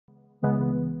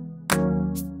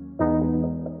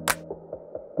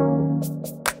If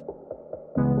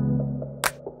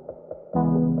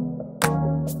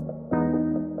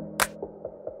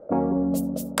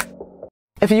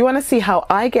you want to see how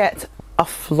I get a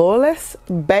flawless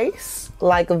base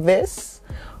like this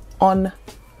on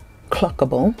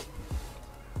Clockable,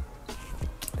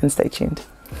 then stay tuned.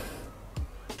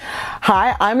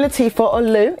 Hi, I'm Lutifah, or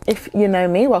Lou, if you know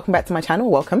me. Welcome back to my channel.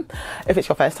 Welcome if it's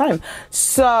your first time.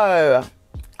 So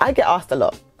I get asked a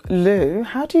lot, Lou,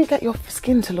 how do you get your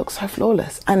skin to look so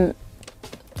flawless? And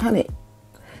honey,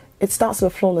 it starts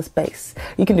with a flawless base.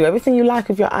 You can do everything you like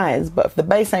with your eyes, but if the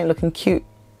base ain't looking cute,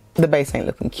 the base ain't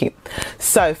looking cute.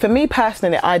 So for me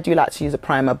personally, I do like to use a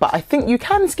primer, but I think you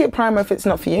can skip primer if it's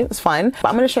not for you, it's fine. But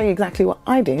I'm going to show you exactly what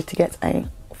I do to get a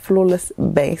flawless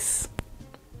base.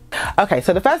 Okay,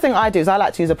 so the first thing I do is I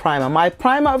like to use a primer. My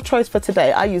primer of choice for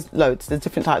today, I use loads, there's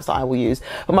different types that I will use,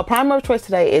 but my primer of choice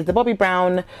today is the Bobbi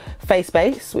Brown face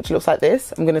base, which looks like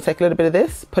this. I'm going to take a little bit of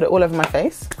this, put it all over my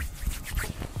face.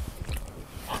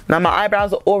 Now my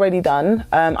eyebrows are already done.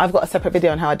 I've got a separate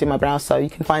video on how I do my brows, so you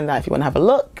can find that if you want to have a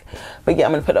look. But yeah,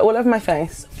 I'm going to put it all over my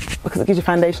face because it gives your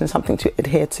foundation something to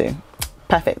adhere to.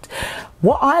 Perfect.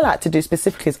 What I like to do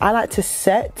specifically is I like to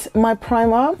set my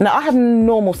primer. Now I have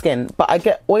normal skin, but I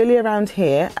get oily around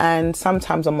here and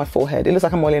sometimes on my forehead. It looks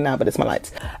like I'm oily now, but it's my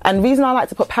lights. And the reason I like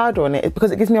to put powder on it is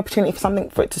because it gives me opportunity for something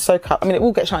for it to soak up. I mean, it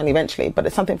will get shiny eventually, but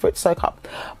it's something for it to soak up.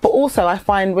 But also I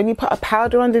find when you put a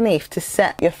powder underneath to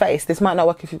set your face, this might not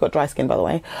work if you've got dry skin, by the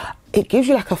way, it gives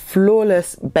you like a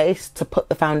flawless base to put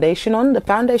the foundation on. The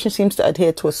foundation seems to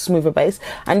adhere to a smoother base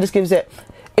and just gives it,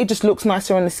 it just looks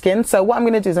nicer on the skin. So what I'm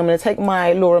going to do is I'm going to take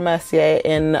my Mercier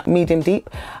in medium deep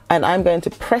and I'm going to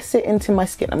press it into my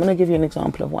skin. I'm going to give you an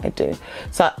example of what I do.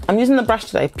 So I'm using the brush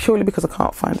today purely because I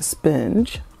can't find a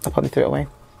sponge. I probably threw it away.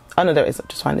 Oh no, there it is. I'll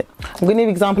just find it. I'm going to give you an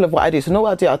example of what I do. So know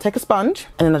what I'll do? I'll take a sponge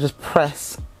and then I'll just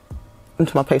press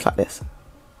into my face like this.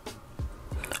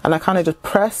 And I kind of just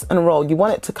press and roll. You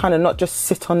want it to kind of not just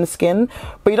sit on the skin,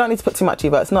 but you don't need to put too much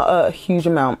either. It's not a huge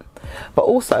amount. But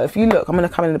also, if you look, I'm going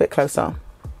to come in a bit closer.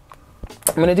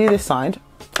 I'm going to do this side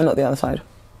and not the other side,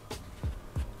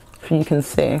 so you can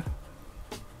see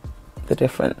the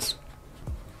difference.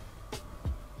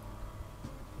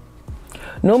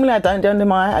 Normally I don't do under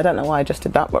my eye. I don't know why I just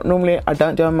did that, but normally I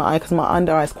don't do under my eye because my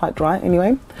under eye is quite dry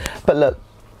anyway. But look,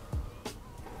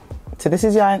 so this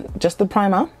is your just the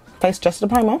primer, face just the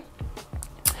primer,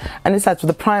 and it says with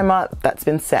the primer that's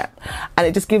been set, and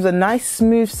it just gives a nice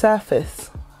smooth surface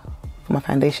for my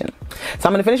foundation. So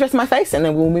I'm going to finish the rest of my face and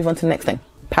then we'll move on to the next thing,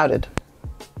 powdered.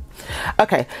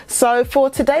 Okay, so for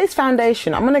today's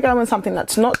foundation, I'm going to go on something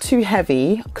that's not too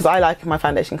heavy because I like my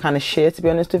foundation kind of sheer, to be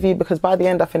honest with you, because by the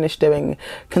end I finish doing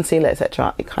concealer,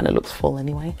 etc., it kind of looks full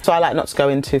anyway. So I like not to go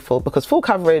in too full because full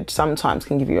coverage sometimes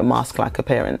can give you a mask-like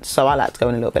appearance. So I like to go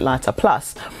in a little bit lighter.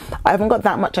 Plus, I haven't got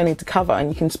that much I need to cover, and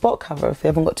you can spot cover if you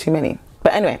haven't got too many.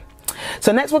 But anyway,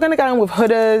 so next we're going to go in with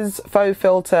Huda's Faux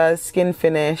Filter Skin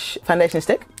Finish Foundation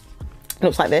Stick. It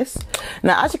looks like this.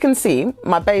 Now, as you can see,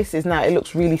 my base is now, it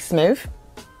looks really smooth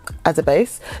as a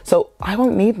base, so I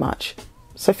won't need much.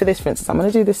 So for this, for instance, I'm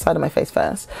going to do this side of my face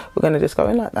first. We're going to just go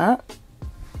in like that,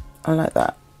 and like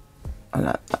that, and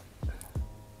like that.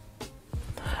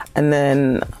 And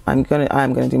then I'm going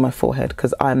to do my forehead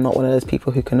because I'm not one of those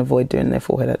people who can avoid doing their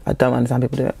forehead. I don't understand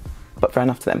people do it, but fair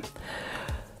enough to them.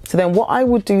 So then what I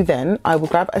would do then, I will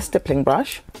grab a stippling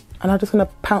brush and I'm just going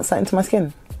to pounce that into my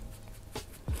skin.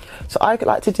 So I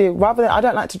like to do, rather than, I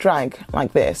don't like to drag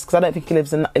like this because I don't think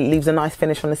it leaves a nice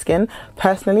finish on the skin.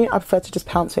 Personally, I prefer to just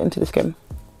pounce it into the skin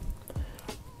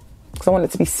because I want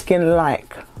it to be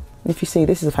skin-like. If you see,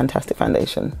 this is a fantastic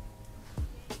foundation.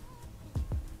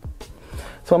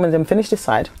 So I'm going to then finish this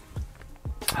side.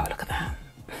 Oh, look at that.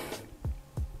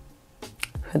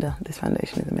 This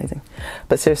foundation is amazing.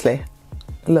 But seriously,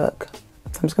 look.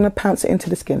 So I'm just going to pounce it into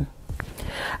the skin.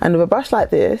 And with a brush like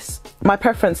this, my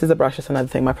preference is a brush, that's another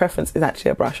thing. My preference is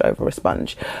actually a brush over a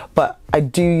sponge, but I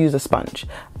do use a sponge.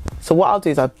 So what I'll do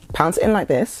is I'll pounce it in like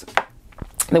this.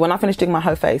 Then when I finish doing my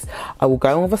whole face, I will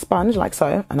go in with a sponge like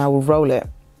so, and I will roll it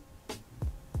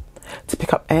to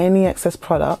pick up any excess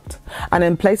product. And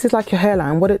in places like your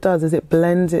hairline, what it does is it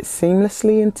blends it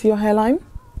seamlessly into your hairline.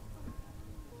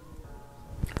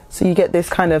 So you get this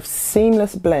kind of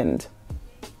seamless blend.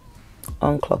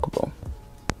 Unclockable.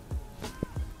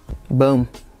 Boom.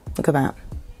 Look at that.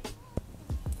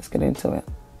 Let's get into it.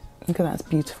 Look at that, it's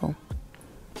beautiful.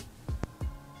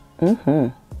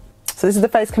 So this is the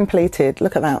face completed.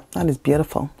 Look at that, that is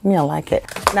beautiful. Me, I like it.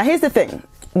 Now here's the thing.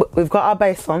 We've got our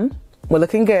base on. We're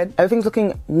looking good. Everything's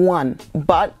looking one.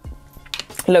 But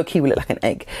low key we look like an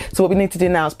egg. So what we need to do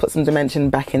now is put some dimension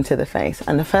back into the face,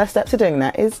 and the first step to doing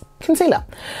that is concealer.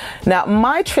 Now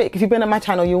my trick, if you've been on my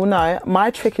channel, you will know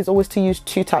my trick is always to use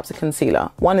two types of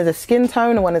concealer. One is a skin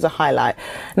tone and one is a highlight.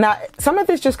 Now some of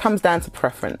this just comes down to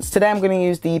preference. Today I'm going to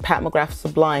use the Pat McGrath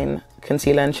Sublime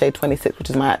concealer in shade 26, which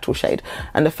is my actual shade.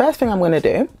 And the first thing I'm going to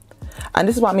do, and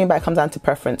this is what I mean by it comes down to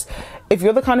preference, if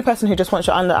you're the kind of person who just wants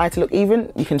your under eye to look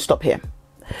even, you can stop here.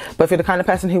 But if you're the kind of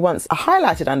person who wants a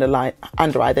highlighted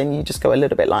under eye, then you just go a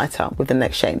little bit lighter with the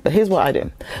next shade. But here's what I do.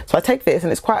 So I take this,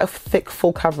 and it's quite a thick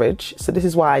full coverage. So this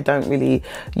is why I don't really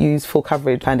use full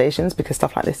coverage foundations, because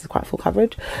stuff like this is quite full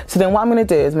coverage. So then what I'm going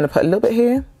to do is I'm going to put a little bit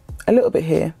here, a little bit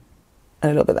here,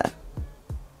 and a little bit there.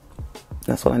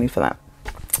 That's all I need for that.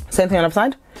 Same thing on the other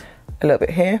side. A little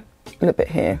bit here, a little bit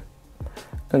here,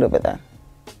 a little bit there.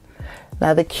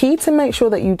 Now the key to make sure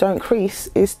that you don't crease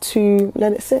is to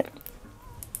let it sit.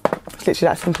 It's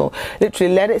literally that simple.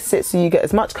 Literally let it sit so you get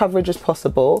as much coverage as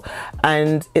possible,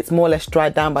 and it's more or less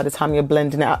dried down by the time you're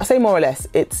blending it out. I say more or less,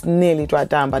 it's nearly dried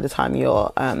down by the time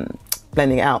you're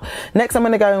blending it out. Next I'm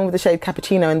going to go in with the shade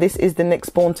Cappuccino, and this is the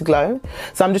NYX Born to Glow.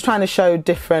 So I'm just trying to show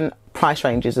different price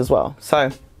ranges as well. So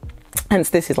hence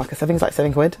this is like, I think it's like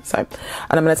 £7. So, and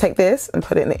I'm going to take this and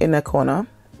put it in the inner corner,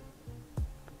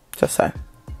 just so.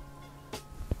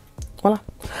 Voila.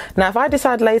 Now if I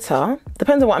decide later,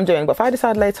 depends on what I'm doing, but if I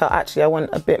decide later actually I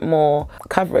want a bit more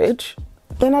coverage,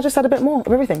 then I'll just add a bit more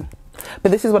of everything.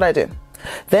 But this is what I do.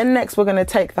 Then next we're going to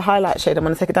take the highlight shade. I'm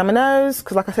going to take it down my nose,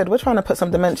 because like I said, we're trying to put some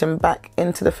dimension back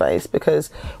into the face because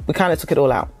we kind of took it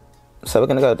all out. So we're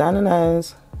going to go down the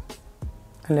nose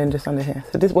and then just under here.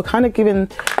 So this, we're kind of giving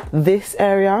this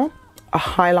area a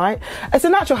highlight. It's a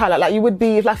natural highlight, like you would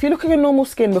be if you look at your normal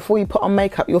skin before you put on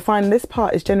makeup, you'll find this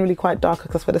part is generally quite darker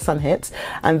because that's where the sun hits,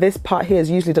 and this part here is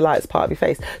usually the lightest part of your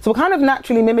face. So we're kind of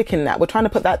naturally mimicking that. We're trying to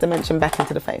put that dimension back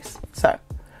into the face. So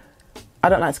I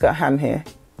don't like to go ham here.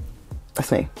 That's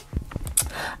me.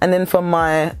 And then for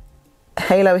my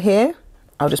halo here,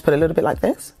 I'll just put a little bit like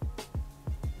this.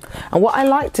 And what I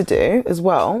like to do as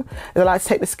well is I like to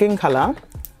take the skin color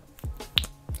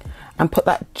and put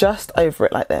that just over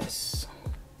it like this.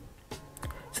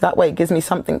 So that way it gives me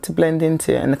something to blend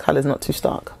into and the colour's not too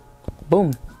stark.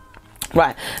 Boom.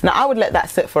 Right, now I would let that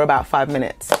sit for about 5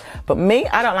 minutes. But me,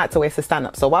 I don't like to waste a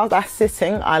stand-up. So while that's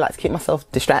sitting, I like to keep myself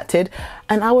distracted,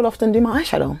 and I will often do my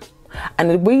eyeshadow. And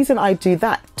the reason I do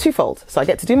that, twofold. So I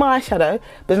get to do my eyeshadow,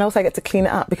 but then also I get to clean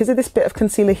it up. Because of this bit of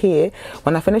concealer here,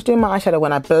 when I finish doing my eyeshadow,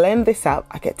 when I blend this out,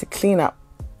 I get to clean up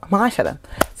my eyeshadow.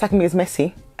 So I can be as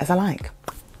messy as I like.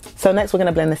 So next we're going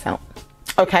to blend this out.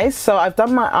 Okay, so I've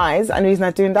done my eyes, and the reason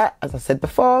I'm doing that, as I said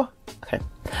before,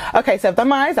 okay, so I've done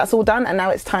my eyes, that's all done, and now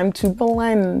it's time to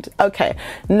blend. Okay,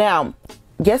 now,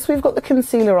 yes, we've got the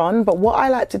concealer on, but what I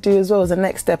like to do as well as the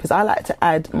next step is I like to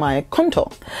add my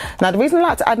contour. Now, the reason I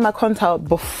like to add my contour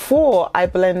before I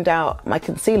blend out my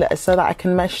concealer is so that I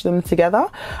can mesh them together,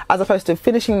 as opposed to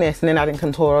finishing this and then adding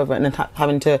contour over it and then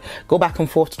having to go back and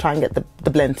forth to try and get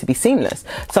the blend to be seamless.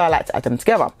 So I like to add them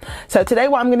together. So today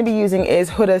what I'm going to be using is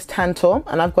Huda's Tantour,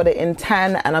 and I've got it in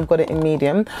tan and I've got it in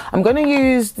medium. I'm going to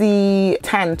use the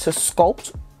tan to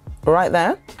sculpt right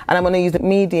there, and I'm going to use the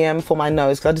medium for my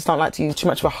nose because I just don't like to use too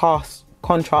much of a harsh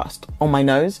contrast on my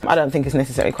nose. I don't think it's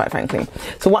necessary, quite frankly.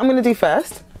 So what I'm going to do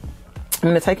first, I'm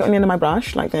going to take it on the end of my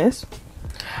brush like this,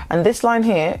 and this line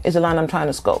here is the line I'm trying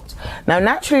to sculpt. Now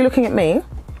naturally, looking at me,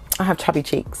 I have chubby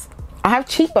cheeks. I have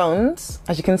cheekbones,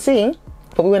 as you can see,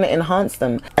 but we want to enhance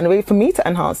them, and the way for me to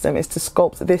enhance them is to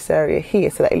sculpt this area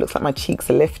here so that it looks like my cheeks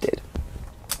are lifted.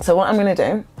 So what I'm going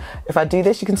to do, if I do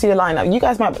this, you can see the line now. You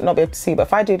guys might not be able to see, but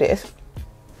if I do this,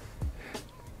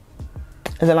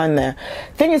 there's a line there.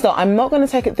 Thing is though, I'm not going to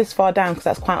take it this far down because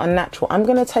that's quite unnatural. I'm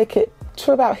going to take it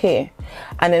to about here,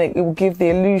 and then it will give the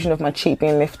illusion of my cheek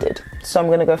being lifted. So I'm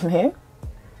going to go from here.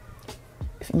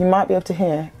 You might be able to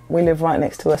hear, we live right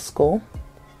next to a school,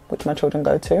 which my children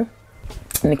go to,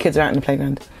 and the kids are out in the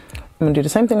playground. I'm going to do the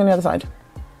same thing on the other side.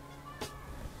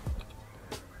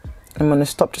 I'm going to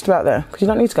stop just about there because you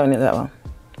don't need to go near that well.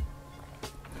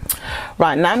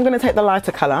 Right, now I'm going to take the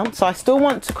lighter colour. So I still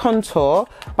want to contour,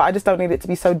 but I just don't need it to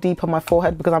be so deep on my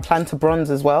forehead because I plan to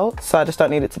bronze as well. So I just don't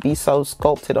need it to be so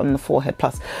sculpted on the forehead.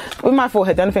 Plus, with my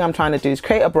forehead, the only thing I'm trying to do is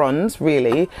create a bronze,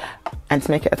 really, and to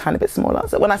make it a tiny bit smaller.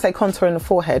 So when I say contour in the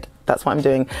forehead, that's what I'm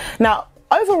doing. Now,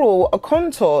 overall, a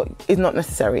contour is not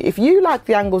necessary. If you like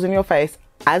the angles in your face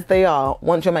as they are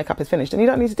once your makeup is finished, then you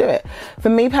don't need to do it. For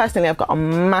me personally, I've got a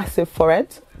massive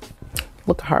forehead.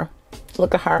 Look at her.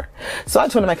 Look at her. So I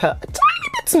just want to make her a tiny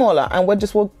bit smaller, and we're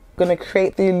going to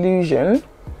create the illusion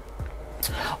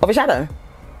of a shadow. And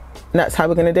that's how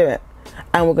we're going to do it.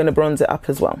 And we're going to bronze it up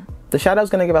as well. The shadow's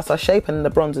going to give us our shape, and the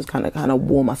bronze is kind of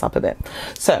warm us up a bit.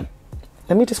 So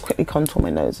let me just quickly contour my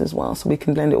nose as well, so we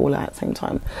can blend it all out at the same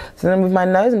time. So then with my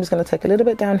nose, I'm just going to take a little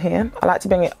bit down here. I like to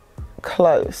bring it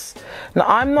close. Now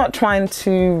I'm not trying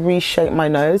to reshape my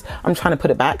nose, I'm trying to put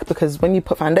it back, because when you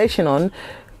put foundation on,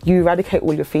 you eradicate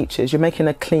all your features. You're making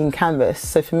a clean canvas.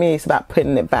 So for me, it's about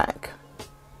putting it back,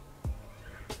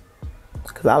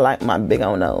 because I like my big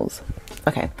old nose.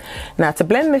 Okay, now to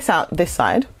blend this out this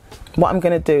side, what I'm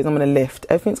going to do is I'm going to lift.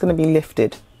 Everything's going to be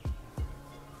lifted.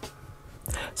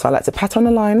 So I like to pat on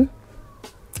the line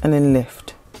and then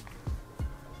lift.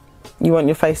 You want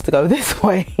your face to go this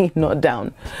way, not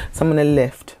down. So I'm going to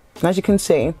lift. And as you can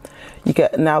see,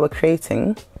 now we're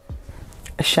creating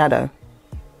a shadow.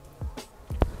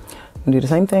 Do the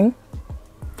same thing,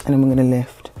 and then we're going to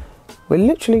lift. We're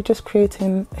literally just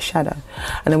creating a shadow.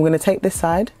 And then we're going to take this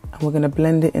side and we're going to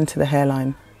blend it into the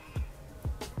hairline.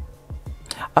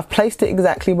 I've placed it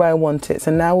exactly where I want it,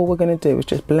 so now what we're going to do is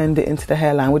just blend it into the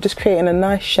hairline. We're just creating a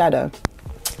nice shadow.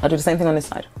 I'll do the same thing on this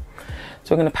side.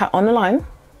 So we're going to pat on the line,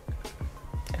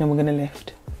 and then we're going to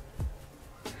lift.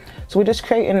 So we're just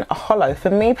creating a hollow. For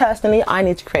me personally, I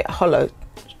need to create a hollow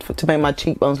to make my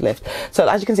cheekbones lift. So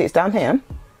as you can see, it's down here.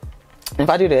 And if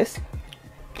I do this,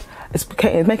 it's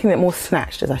making it more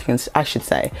snatched, as I should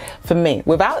say. For me,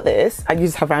 without this, I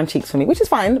just have round cheeks for me, which is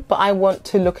fine, but I want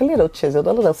to look a little chiseled,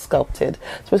 a little sculpted.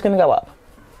 So it's going to go up.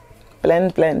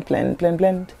 Blend, blend, blend, blend,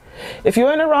 blend. If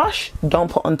you're in a rush, don't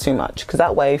put on too much, because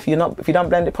that way, if you don't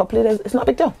blend it properly, it's not a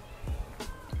big deal.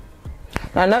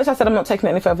 Now notice I said I'm not taking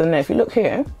it any further than there. If you look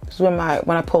here, this is when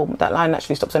I pull, that line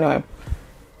naturally stops anyway.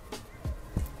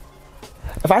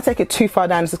 If I take it too far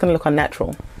down, it's just going to look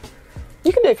unnatural.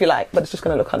 You can do it if you like, but it's just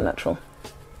going to look unnatural.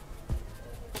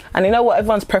 And you know what?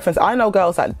 Everyone's preference. I know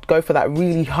girls that go for that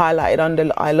really highlighted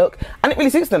under eye look, and it really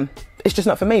suits them. It's just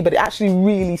not for me, but it actually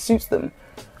really suits them.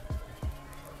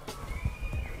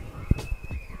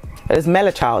 There's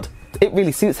Mela Child. It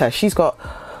really suits her. She's got...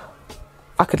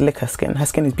 I could lick her skin. Her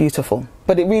skin is beautiful,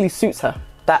 but it really suits her.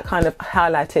 That kind of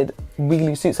highlighted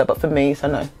really suits her, but for me, so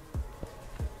no.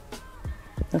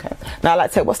 Okay. Now I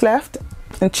like to take what's left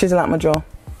and chisel out my jaw.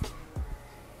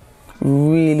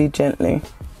 Really gently.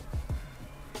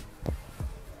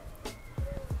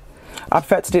 I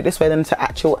prefer to do it this way than to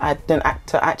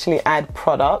actually add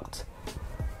product.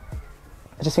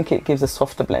 I just think it gives a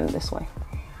softer blend this way.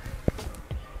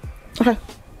 Okay,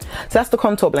 so that's the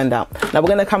contour blend out. Now we're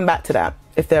going to come back to that.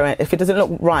 If it doesn't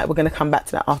look right, we're going to come back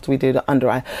to that after we do the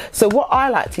under eye. So what I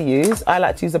like to use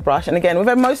a brush, and again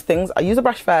with most things, I use a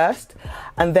brush first,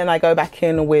 and then I go back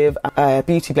in with a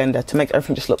beauty blender to make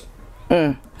everything just look.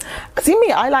 See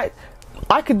me, I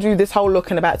could do this whole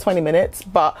look in about 20 minutes,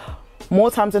 but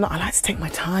more times than not, I like to take my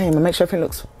time and make sure everything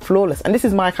looks flawless. And this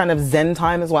is my kind of zen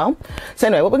time as well. So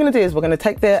anyway, what we're going to do is we're going to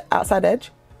take the outside edge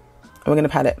and we're going to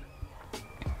pat it.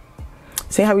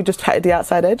 See how we just patted the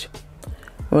outside edge?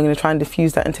 And we're going to try and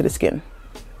diffuse that into the skin.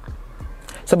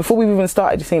 So before we've even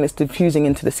started, you're seeing it's diffusing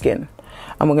into the skin.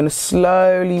 And we're going to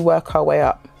slowly work our way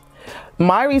up.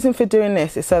 My reason for doing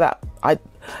this is so that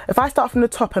if I start from the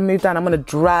top and move down, I'm going to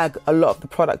drag a lot of the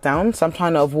product down. So I'm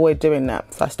trying to avoid doing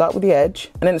that. So I start with the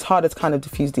edge, and then it's harder to kind of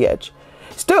diffuse the edge.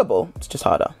 It's doable, it's just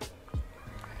harder.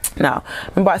 Now,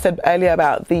 remember I said earlier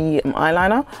about the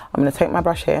eyeliner? I'm going to take my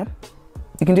brush here.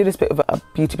 You can do this bit with a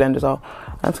beauty blender as well.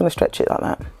 I'm just going to stretch it like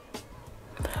that.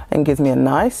 And it gives me a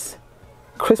nice,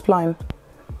 crisp line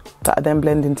that I then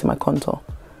blend into my contour.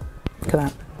 Look at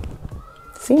that.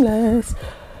 Seamless.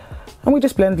 And we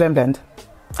just blend, blend, blend.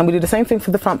 And we do the same thing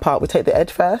for the front part. We take the edge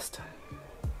first,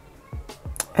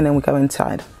 and then we go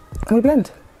inside and we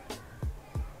blend.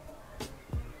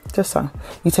 Just so.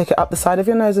 You take it up the side of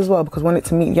your nose as well, because we want it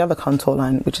to meet the other contour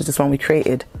line, which is this one we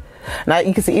created. Now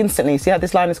you can see instantly, see how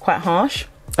this line is quite harsh?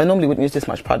 I normally wouldn't use this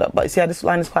much product, but you see how this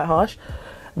line is quite harsh?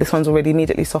 This one's already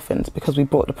immediately softened because we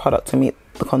brought the product to meet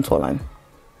the contour line.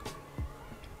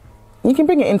 You can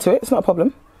bring it into it, it's not a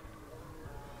problem.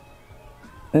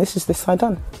 And this is this side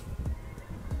done.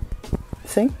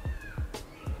 See?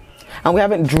 And we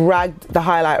haven't dragged the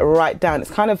highlight right down.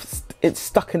 It's kind of, it's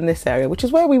stuck in this area, which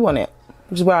is where we want it.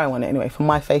 Which is where I want it anyway. For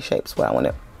my face shapes, where I want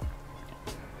it.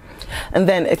 And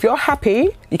then if you're happy,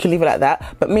 you can leave it like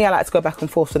that. But me, I like to go back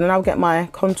and forth. So then I'll get my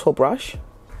contour brush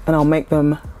and I'll make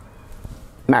them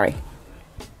marry.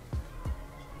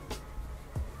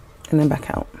 And then back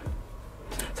out.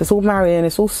 So it's all marrying,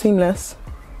 it's all seamless.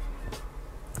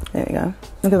 There we go.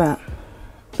 Look at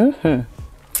that.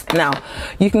 Now,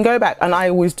 you can go back, and I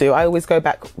always do. I always go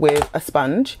back with a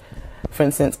sponge, for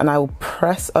instance, and I will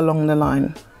press along the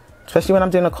line. Especially when I'm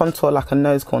doing a contour, like a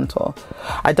nose contour.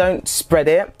 I don't spread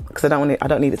it, because I don't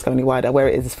need it to go any wider. Where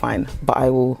it is fine. But I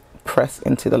will press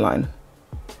into the line.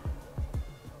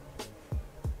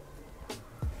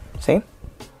 See?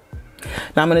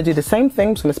 Now I'm going to do the same thing.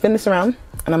 I'm just going to spin this around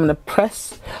and I'm going to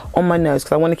press on my nose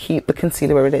because I want to keep the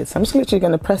concealer where it is. So I'm just literally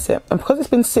going to press it, and because it's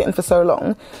been sitting for so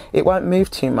long, it won't move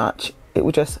too much. It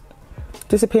will just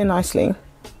disappear nicely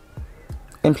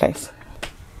in place.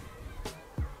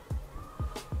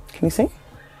 Can you see?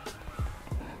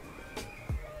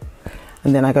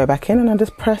 And then I go back in and I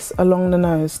just press along the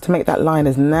nose to make that line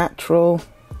as natural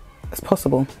as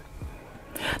possible.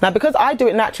 Now, because I do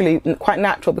it naturally, quite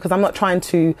natural, because I'm not trying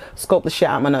to sculpt the shit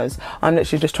out of my nose. I'm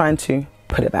literally just trying to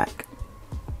put it back.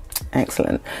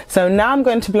 Excellent. So now I'm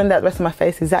going to blend out the rest of my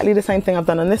face. Exactly the same thing I've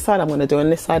done on this side, I'm going to do on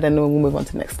this side, and then we'll move on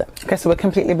to the next step. Okay, so we're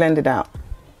completely blended out.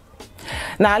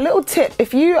 Now, a little tip,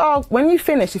 when you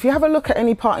finish, if you have a look at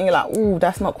any part and you're like, ooh,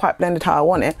 that's not quite blended how I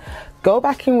want it, go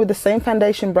back in with the same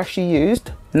foundation brush you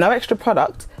used, no extra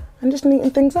product, and just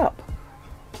neaten things up.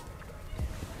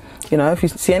 You know, if you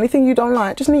see anything you don't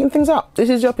like, just neaten things up. This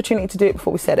is your opportunity to do it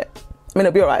before we set it. I mean,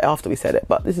 it'll be all right after we set it,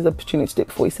 but this is the opportunity to do it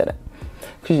before we set it.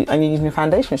 And you're using your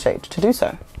foundation shade to do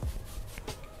so.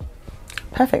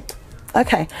 Perfect.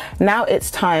 Okay, now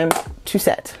it's time to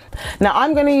set. Now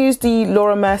I'm going to use the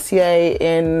Laura Mercier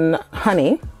in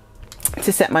Honey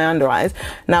to set my under eyes.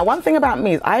 Now, one thing about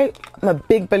me is I'm a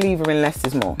big believer in less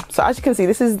is more. So as you can see,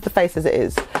 this is the face as it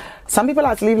is. Some people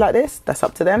like to leave like this, that's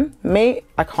up to them. Me,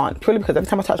 I can't, purely because every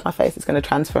time I touch my face, it's going to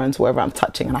transfer into wherever I'm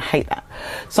touching, and I hate that.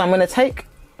 So I'm going to take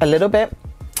a little bit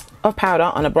of powder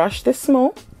on a brush this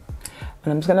small,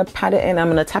 and I'm just going to pat it in. I'm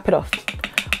going to tap it off.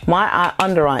 My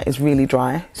under eye is really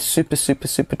dry, super, super,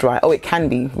 super dry. Oh, it can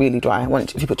be really dry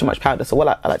if you put too much powder. So what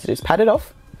I like to do is pat it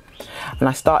off, and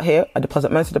I start here. I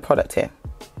deposit most of the product here,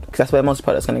 because that's where most of the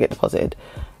product's going to get deposited.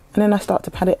 And then I start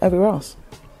to pat it everywhere else.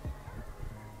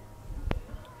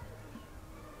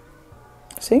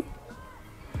 See?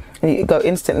 And you go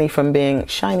instantly from being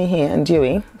shiny here and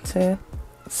dewy to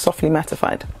softly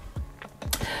mattified.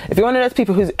 If you're one of those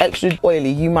people who's extra oily,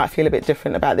 you might feel a bit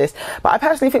different about this. But I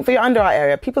personally think for your under eye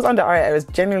area, people's under eye areas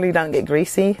generally don't get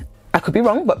greasy. I could be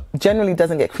wrong, but generally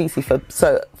doesn't get greasy.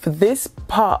 So for this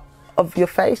part of your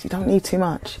face, you don't need too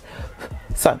much.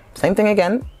 So same thing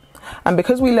again. And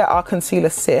because we let our concealer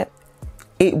sit,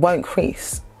 it won't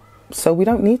crease. So we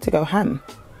don't need to go ham.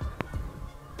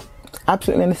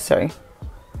 Absolutely necessary.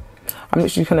 I'm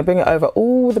literally going to bring it over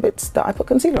all the bits that I put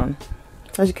concealer on.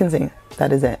 As you can see,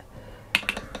 that is it.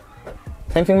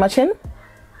 Same thing with my chin.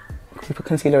 We put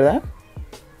concealer there.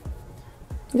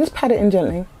 Just pat it in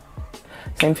gently.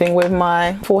 Same thing with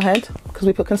my forehead, because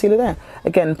we put concealer there.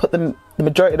 Again, put the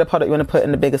majority of the product you want to put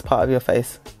in the biggest part of your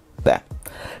face there.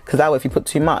 Because that way, if you put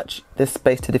too much, there's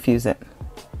space to diffuse it.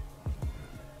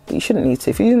 But you shouldn't need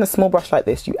to. If you're using a small brush like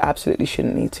this, you absolutely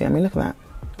shouldn't need to. I mean, look at that.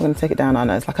 We're going to take it down our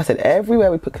nose. Like I said,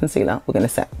 everywhere we put concealer, we're going to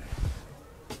set.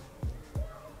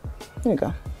 There you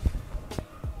go.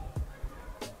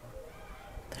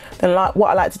 Then what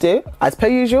I like to do, as per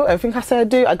usual, everything I say I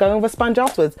do, I go over a sponge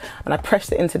afterwards and I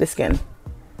press it into the skin.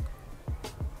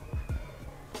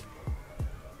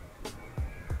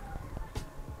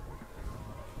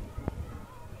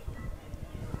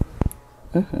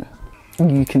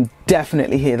 You can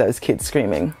definitely hear those kids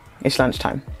screaming. It's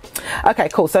lunchtime. Okay,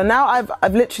 cool. So now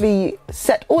I've literally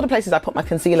set all the places I put my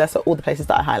concealer, so all the places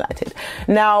that I highlighted.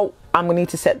 Now I'm gonna need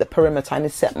to set the perimeter. I need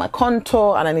to set my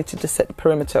contour, and I need to just set the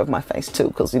perimeter of my face too,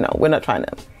 because, you know, we're not trying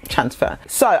to transfer.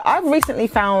 So I've recently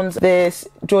found this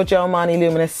Giorgio Armani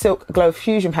Luminous Silk Glow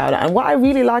Fusion Powder, and what I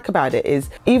really like about it is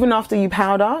even after you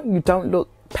powder, you don't look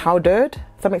powdered,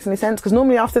 if that makes any sense, because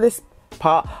normally after this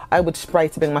part I would spray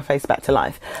to bring my face back to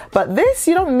life, but this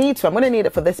you don't need to. I'm going to need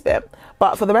it for this bit,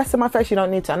 but for the rest of my face you don't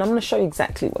need to, and I'm going to show you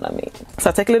exactly what I mean. So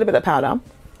I take a little bit of powder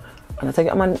and I take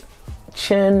it on my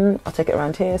chin, I'll take it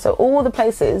around here, so all the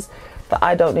places that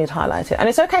I don't need highlighted. And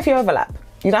it's okay if you overlap,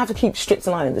 you don't have to keep strict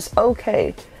lining, it's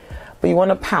okay, but you want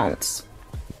to pounce.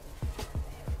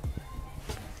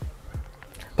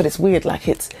 But it's weird, like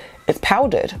it's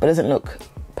powdered but doesn't look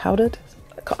powdered.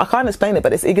 I can't explain it,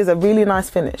 but it gives a really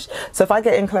nice finish. So if I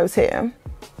get in close here,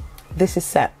 this is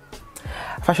set.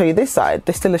 If I show you this side,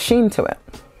 there's still a sheen to it.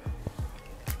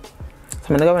 So I'm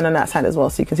going to go in on that side as well,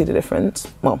 so you can see the difference.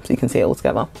 Well, so you can see it all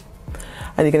together.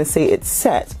 And you're going to see it's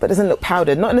set, but doesn't look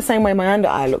powdered. Not in the same way my under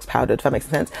eye looks powdered, if that makes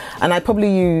sense. And I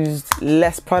probably used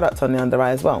less product on the under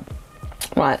eye as well.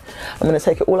 Right, I'm going to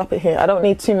take it all up in here. I don't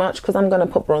need too much because I'm going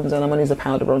to put bronzer, and I'm going to use a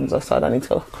powder bronzer, so I don't need to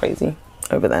go crazy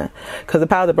over there, because the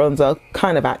powder bronzer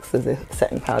kind of acts as a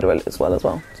setting powder as well,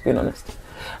 to be honest.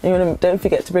 And you want to, don't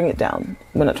forget to bring it down.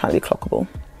 We're not trying to be clockable.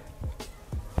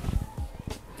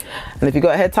 And if you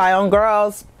got a head tie on,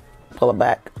 girls, pull it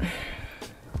back.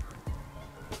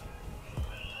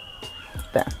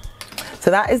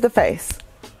 So that is the face.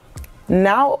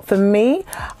 Now for me,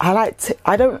 I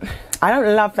don't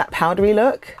love that powdery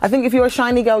look. I think if you're a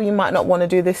shiny girl, you might not want to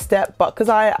do this step, but because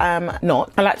I am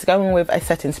not, I like to go in with a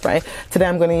setting spray. Today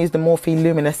I'm going to use the Morphe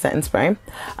Luminous setting spray,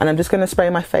 and I'm just going to spray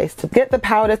my face to get the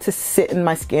powder to sit in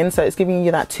my skin, so it's giving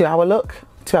you that 2 hour look,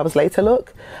 2 hours later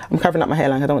look. I'm covering up my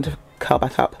hairline, I don't want to curl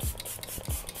back up.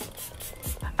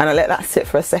 And I let that sit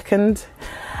for a second,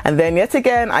 and then yet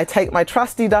again I take my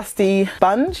trusty dusty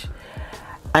sponge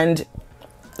and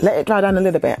let it dry down a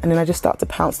little bit, and then I just start to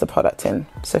pounce the product in.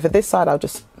 So for this side, I'll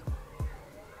just,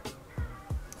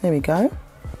 there we go.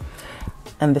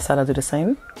 And this side I'll do the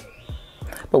same.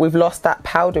 But we've lost that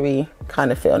powdery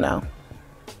kind of feel now.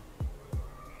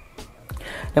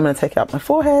 I'm gonna take it up my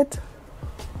forehead.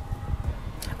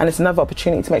 And it's another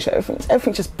opportunity to make sure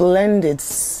everything's just blended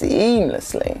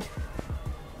seamlessly.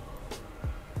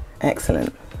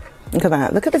 Excellent. Look at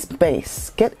that, look at this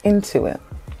base, get into it.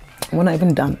 We're not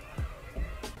even done.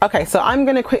 Okay, so I'm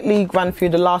going to quickly run through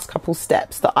the last couple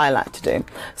steps that I like to do.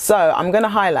 So I'm going to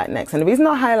highlight next, and the reason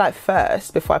I highlight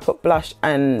first before I put blush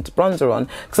and bronzer on,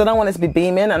 because I don't want it to be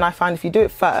beaming, and I find if you do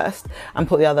it first and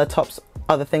put the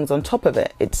other things on top of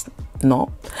it, it's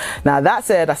not. Now that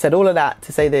said, I said all of that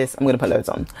to say this, I'm going to put loads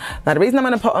on. Now the reason I'm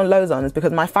going to put on loads on is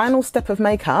because my final step of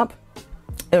makeup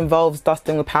involves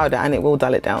dusting with powder, and it will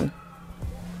dull it down.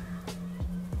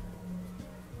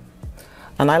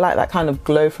 And I like that kind of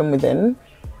glow from within.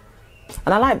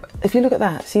 And I like, if you look at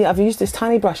that, see, I've used this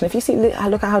tiny brush, and if you see, look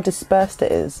at how dispersed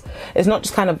it is. It's not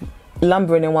just kind of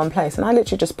lumbering in one place, and I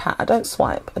literally just pat. I don't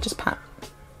swipe, I just pat.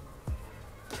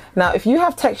 Now, if you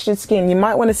have textured skin, you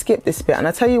might want to skip this bit, and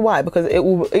I'll tell you why, because it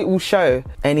will show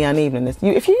any unevenness.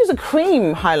 If you use a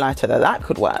cream highlighter, though, that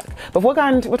could work. But we're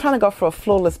trying to go for a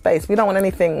flawless base. We don't want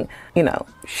anything, you know,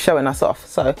 showing us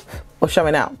off, or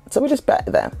showing out. So we just bet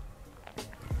it there.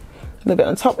 A little bit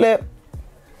on top lip.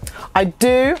 I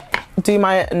do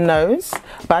my nose,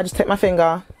 but I just take my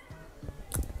finger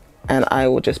and I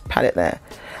will just pat it there,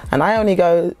 and I only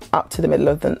go up to the middle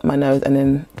of my nose and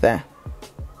then there,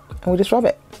 and we'll just rub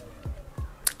it.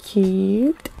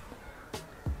 Cute.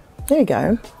 There you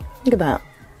go, look at that,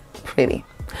 pretty.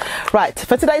 Right,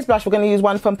 for today's blush we're going to use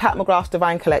one from Pat McGrath's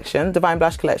Divine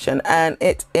Blush Collection, and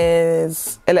it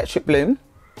is Electric Bloom,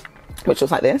 which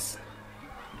looks like this.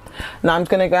 Now I'm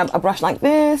just going to grab a brush like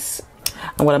this,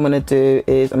 and what I'm going to do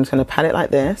is I'm just going to pat it like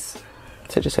this.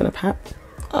 So just going to pat.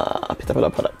 I picked up a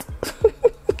lot of product.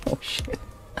 Oh shit.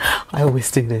 I always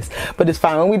do this. But it's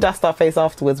fine. When we dust our face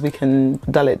afterwards, we can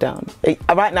dull it down.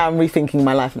 Right now I'm rethinking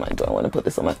my life. I'm like, do I want to put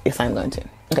this on my... Yes, I'm going to.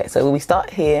 Okay, so we start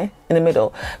here in the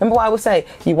middle. Remember what I would say?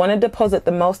 You want to deposit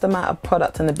the most amount of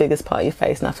product on the biggest part of your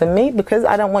face. Now for me, because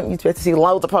I don't want you to be able to see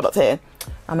loads of product here,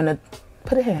 I'm going to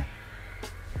put it here.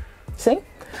 See?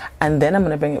 And then I'm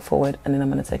going to bring it forward, and then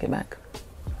I'm going to take it back.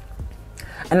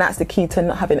 And that's the key to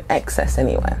not having excess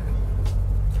anywhere.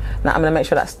 Now I'm going to make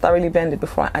sure that's thoroughly blended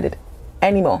before I add it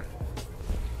any more.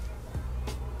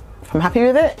 If I'm happy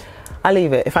with it, I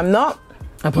leave it. If I'm not,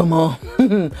 I put more. So I'm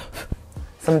going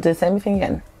to do the same thing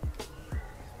again.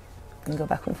 And go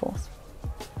back and forth.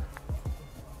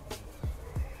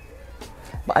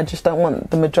 But I just don't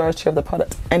want the majority of the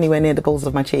product anywhere near the balls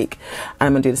of my cheek. And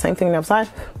I'm going to do the same thing on the other side.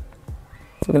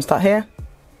 We're going to start here.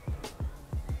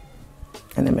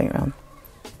 And then bring it around.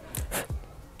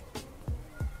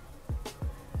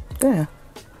 Yeah,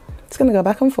 it's going to go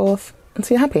back and forth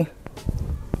until you're happy.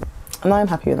 And I'm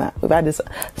happy with that. We've added this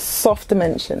soft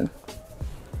dimension,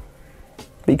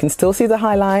 but you can still see the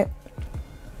highlight.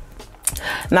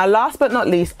 Now last but not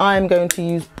least, I'm going to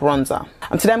use bronzer,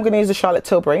 and today I'm going to use the Charlotte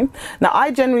Tilbury. Now I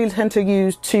generally tend to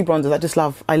use two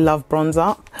bronzers. I love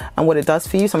bronzer and what it does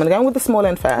for you. So I'm going to go in with the small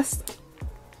end first,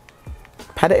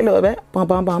 pat it a little bit, bum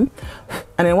bum bum,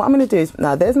 and then what I'm going to do is,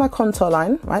 now there's my contour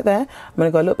line right there, I'm going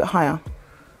to go a little bit higher.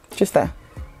 Just there.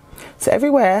 So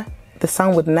everywhere the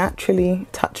sun would naturally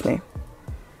touch me.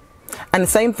 And the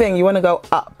same thing, you want to go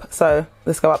up. So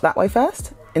let's go up that way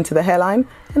first, into the hairline,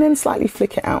 and then slightly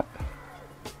flick it out.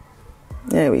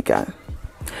 There we go.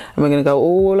 And we're going to go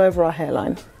all over our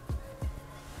hairline.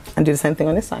 And do the same thing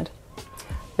on this side.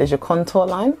 There's your contour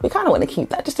line. We kind of want to keep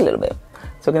that just a little bit.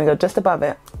 So we're going to go just above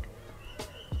it.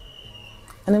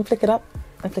 And then flick it up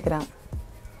and flick it out.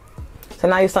 So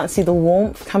now you're starting to see the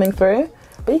warmth coming through.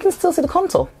 But you can still see the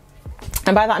contour.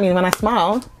 And by that I mean when I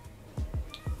smile,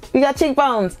 we got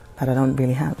cheekbones that I don't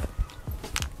really have.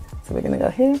 So we're going to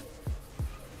go here.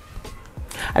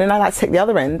 And then I like to take the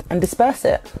other end and disperse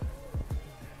it.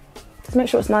 Just make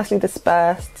sure it's nicely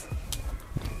dispersed.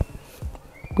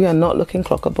 We are not looking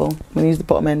clockable. I'm going to use the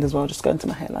bottom end as well, just go into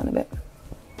my hairline a bit.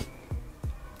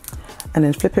 And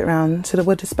then flip it around so that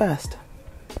we're dispersed.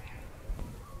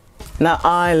 Now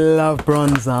I love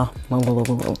bronzer.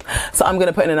 So I'm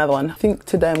gonna put in another one. I think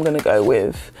today I'm gonna go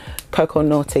with Cocoa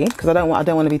Naughty because I don't want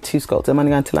to be too sculpted. I'm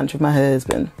only going to lunch with my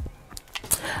husband.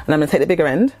 And I'm gonna take the bigger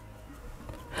end.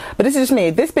 But this is just me.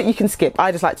 This bit you can skip.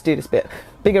 I just like to do this bit.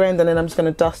 Bigger end, and then I'm just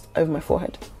gonna dust over my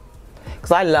forehead.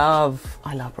 Because I love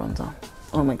bronzer.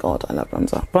 Oh my God, I love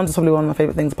bronzer. Bronzer's probably one of my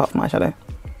favorite things apart from eyeshadow.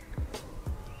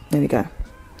 There we go.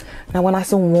 Now when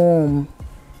nice and warm.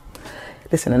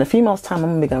 Listen, in a few months' time,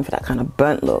 I'm gonna be going for that kind of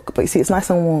burnt look. But you see, it's nice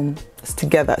and warm. It's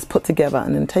together, it's put together,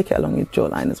 and then take it along your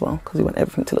jawline as well, because you want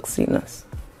everything to look seamless.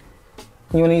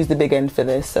 You wanna use the big end for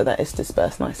this so that it's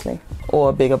dispersed nicely. Or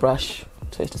a bigger brush,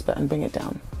 so it's dispersed, and bring it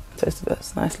down, so it's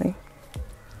dispersed nicely.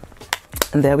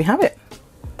 And there we have it.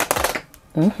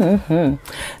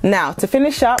 Now, to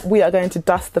finish up, we are going to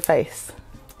dust the face.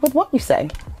 With what you say?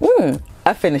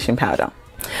 A finishing powder.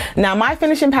 Now my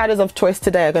finishing powders of choice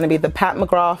today are going to be the Pat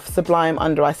McGrath Sublime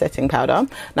Under Eye Setting Powder.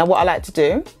 Now what I like to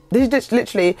do, this is just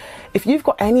literally, if you've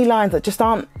got any lines that just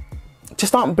aren't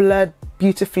blurred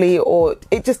beautifully, or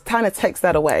it just kind of takes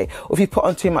that away, or if you put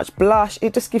on too much blush,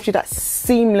 it just gives you that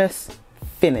seamless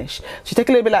finish. So you take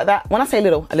a little bit like that. When I say a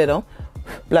little,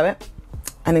 blow it,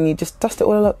 and then you just dust it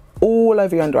all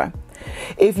over your under eye.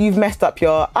 If you've messed up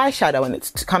your eyeshadow and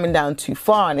it's coming down too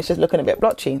far and it's just looking a bit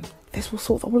blotchy, this will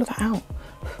sort all of that out.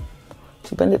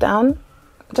 So blend it down.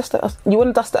 You want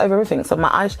to dust it over everything. So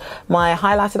my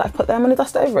highlighter that I've put there, I'm going to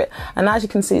dust it over it. And as you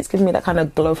can see, it's giving me that kind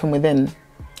of glow from within,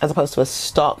 as opposed to a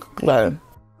stark glow.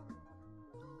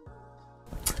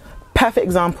 Perfect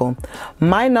example.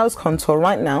 My nose contour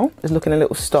right now is looking a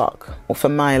little stark, or for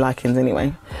my likings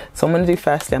anyway. So I'm going to do,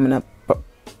 firstly, I'm going to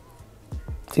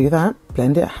do that,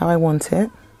 blend it how I want it.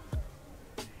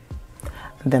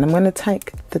 And then I'm going to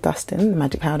take the dusting, the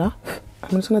magic powder, I'm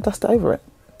just going to dust it over it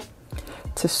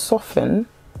to soften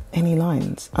any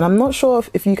lines. And I'm not sure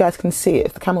if you guys can see it,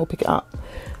 if the camera will pick it up,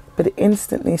 but it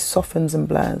instantly softens and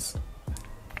blurs.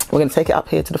 We're going to take it up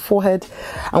here to the forehead,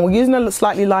 and we're using a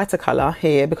slightly lighter colour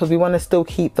here because we want to still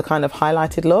keep the kind of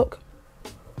highlighted look.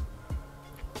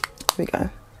 Here we go.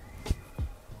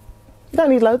 You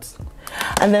don't need loads.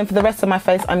 And then for the rest of my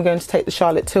face, I'm going to take the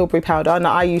Charlotte Tilbury powder.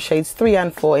 Now I use shades 3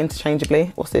 and 4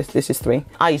 interchangeably. What's this? This is 3.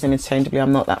 I use them interchangeably.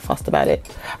 I'm not that fussed about it.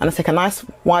 And I take a nice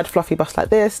wide fluffy brush like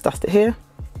this, dust it here,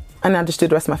 and then just do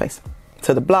the rest of my face.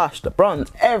 So the blush, the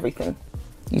bronze, everything,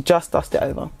 you just dust it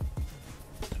over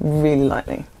really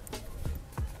lightly.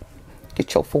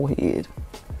 Get your forehead.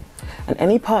 And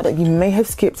any part that you may have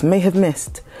skipped, may have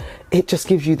missed, it just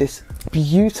gives you this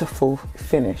beautiful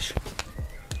finish.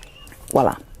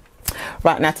 Voila.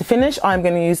 Right, now to finish, I'm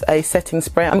going to use a setting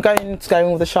spray. I'm going to go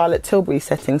in with the Charlotte Tilbury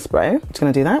setting spray. I'm just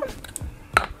going to do that.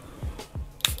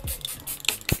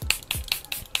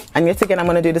 And yet again, I'm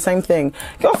going to do the same thing.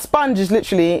 Your sponge is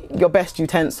literally your best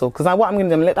utensil, because what I'm going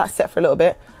to do, let that set for a little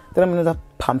bit, then I'm going to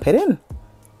pump it in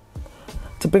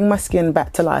to bring my skin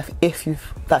back to life.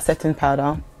 If that setting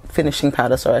powder, finishing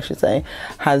powder, sorry, I should say,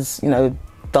 has, you know,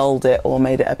 dulled it or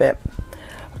made it a bit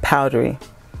powdery.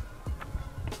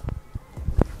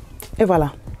 Et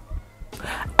voila.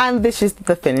 And this is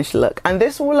the finished look, and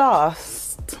this will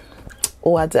last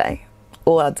all day.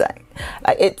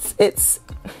 Like it's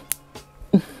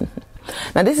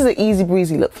now this is an easy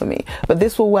breezy look for me, but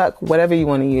this will work whatever you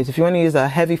want to use. If you want to use a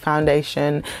heavy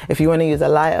foundation, if you want to use a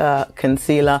lighter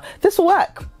concealer, this will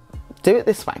work. Do it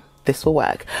this way. This will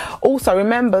work. Also,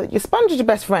 remember, your sponge is your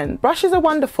best friend. Brushes are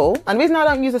wonderful, and the reason I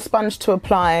don't use a sponge to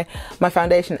apply my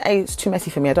foundation, A, it's too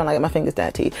messy for me. I don't like my fingers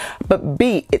dirty, but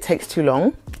B, it takes too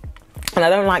long, and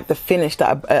I don't like the finish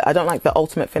that I don't like the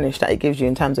ultimate finish that it gives you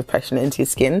in terms of pressing it into your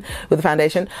skin with the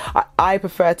foundation. I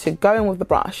prefer to go in with the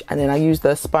brush, and then I use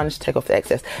the sponge to take off the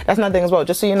excess. That's another thing as well,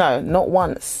 just so you know, not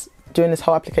once during this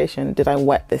whole application did I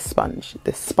wet this sponge.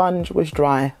 This sponge was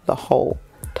dry the whole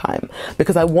time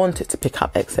because I want it to pick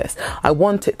up excess. I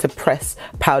want it to press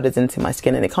powders into my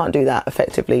skin, and it can't do that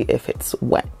effectively if it's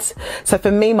wet. So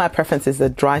for me, my preference is a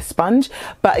dry sponge,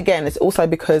 but again, it's also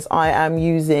because I am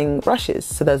using brushes,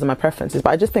 so those are my preferences.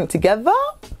 But I just think together,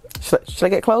 should I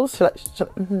get close?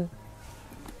 You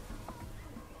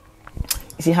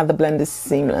see how the blend is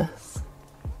seamless?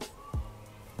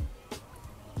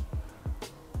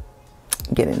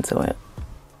 Get into it.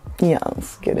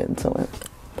 Yes, get into it.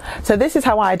 So this is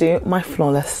how I do my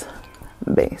flawless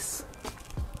base.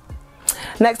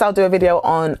 Next, I'll do a video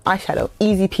on eyeshadow,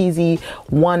 easy peasy,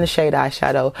 one shade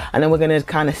eyeshadow, and then we're going to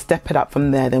kind of step it up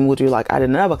from there. Then we'll do like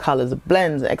adding other colors,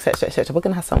 blends, etc, etc. We're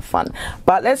going to have some fun,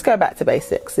 but let's go back to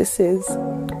basics. This is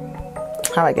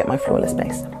how I get my flawless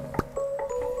base.